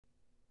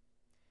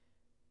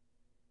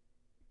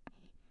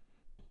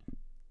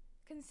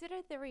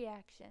Consider the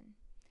reaction.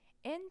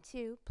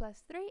 N2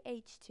 plus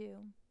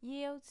 3H2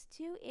 yields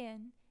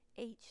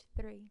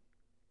 2NH3.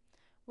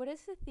 What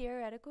is the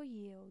theoretical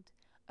yield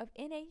of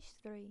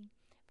NH3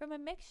 from a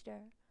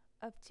mixture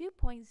of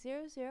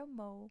 2.00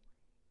 mole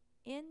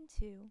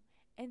N2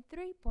 and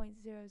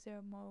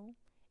 3.00 mole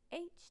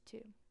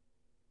H2?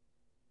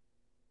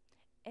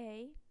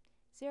 A.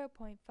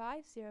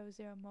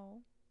 0.500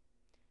 mole,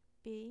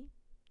 B.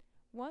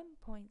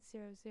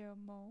 1.00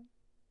 mole,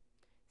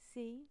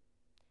 C.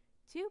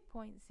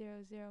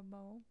 2.00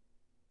 mole,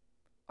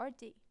 or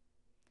D.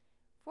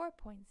 4.00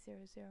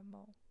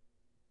 mole.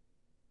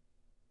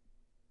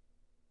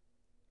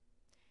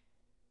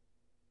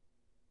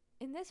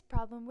 In this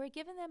problem, we're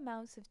given the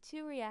amounts of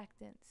two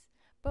reactants,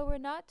 but we're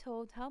not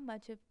told how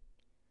much of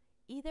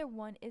either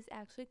one is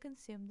actually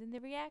consumed in the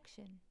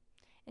reaction.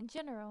 In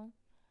general,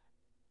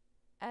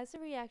 as the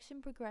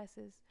reaction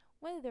progresses,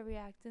 one of the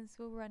reactants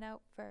will run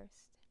out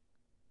first.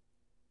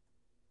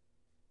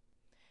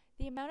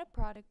 The amount of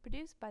product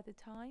produced by the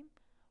time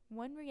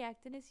one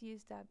reactant is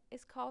used up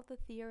is called the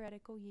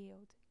theoretical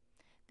yield.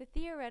 The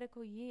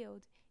theoretical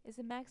yield is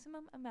the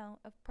maximum amount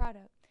of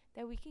product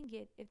that we can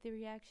get if the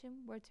reaction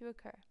were to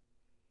occur.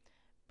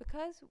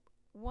 Because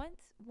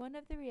once one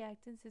of the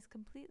reactants is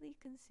completely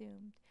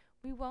consumed,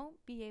 we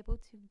won't be able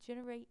to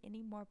generate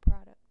any more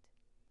product.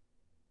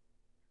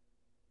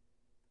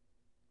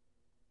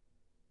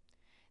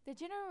 The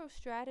general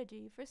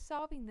strategy for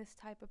solving this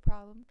type of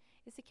problem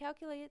is to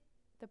calculate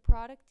the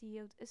product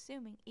yield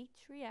assuming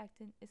each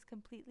reactant is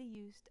completely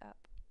used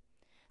up.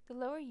 The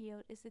lower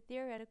yield is the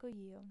theoretical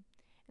yield,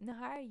 and the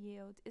higher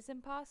yield is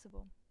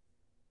impossible.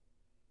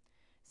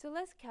 So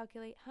let's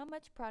calculate how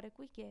much product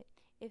we get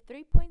if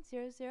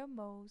 3.00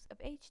 moles of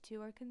H2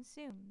 are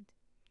consumed.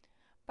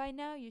 By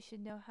now you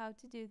should know how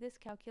to do this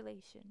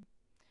calculation.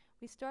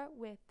 We start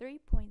with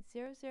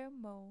 3.00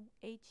 mole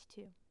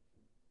H2.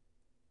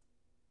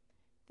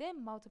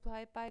 Then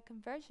multiply it by a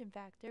conversion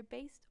factor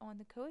based on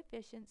the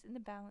coefficients in the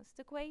balanced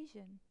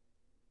equation.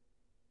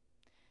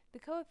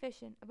 The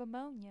coefficient of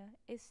ammonia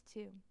is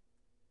 2,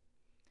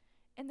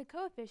 and the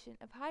coefficient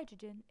of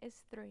hydrogen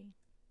is 3.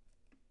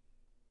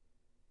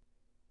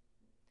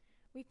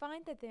 We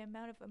find that the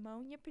amount of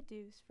ammonia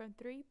produced from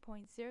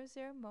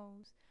 3.00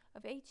 moles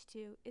of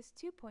H2 is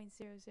 2.00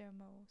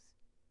 moles.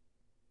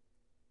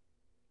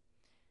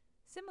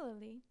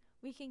 Similarly,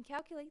 we can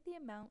calculate the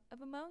amount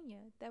of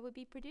ammonia that would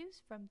be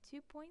produced from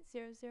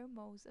 2.00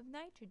 moles of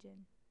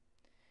nitrogen.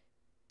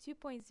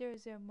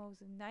 2.00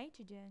 moles of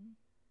nitrogen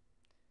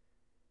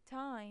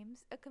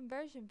times a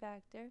conversion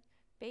factor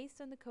based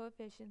on the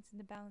coefficients in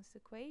the balanced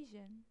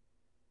equation.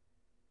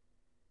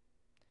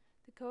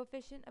 The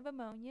coefficient of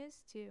ammonia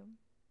is 2.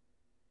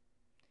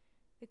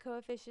 The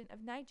coefficient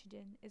of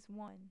nitrogen is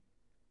 1.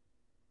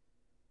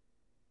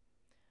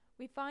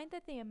 We find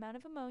that the amount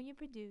of ammonia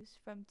produced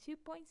from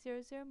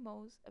 2.00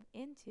 moles of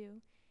N2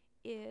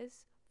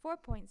 is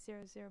 4.00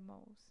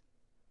 moles.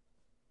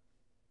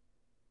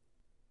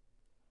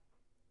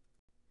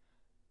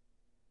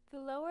 The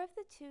lower of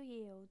the two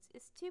yields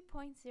is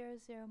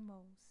 2.00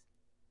 moles.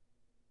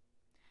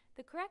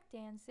 The correct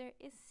answer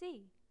is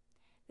C.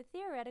 The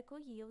theoretical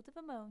yield of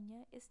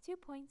ammonia is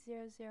 2.00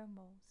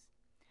 moles.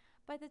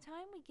 By the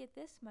time we get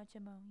this much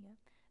ammonia,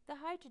 the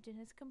hydrogen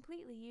is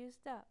completely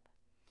used up.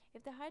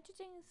 If the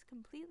hydrogen is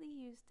completely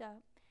used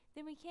up,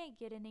 then we can't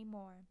get any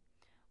more.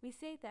 We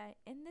say that,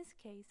 in this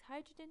case,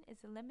 hydrogen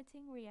is a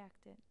limiting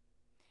reactant.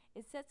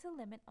 It sets a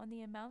limit on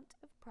the amount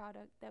of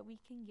product that we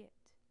can get.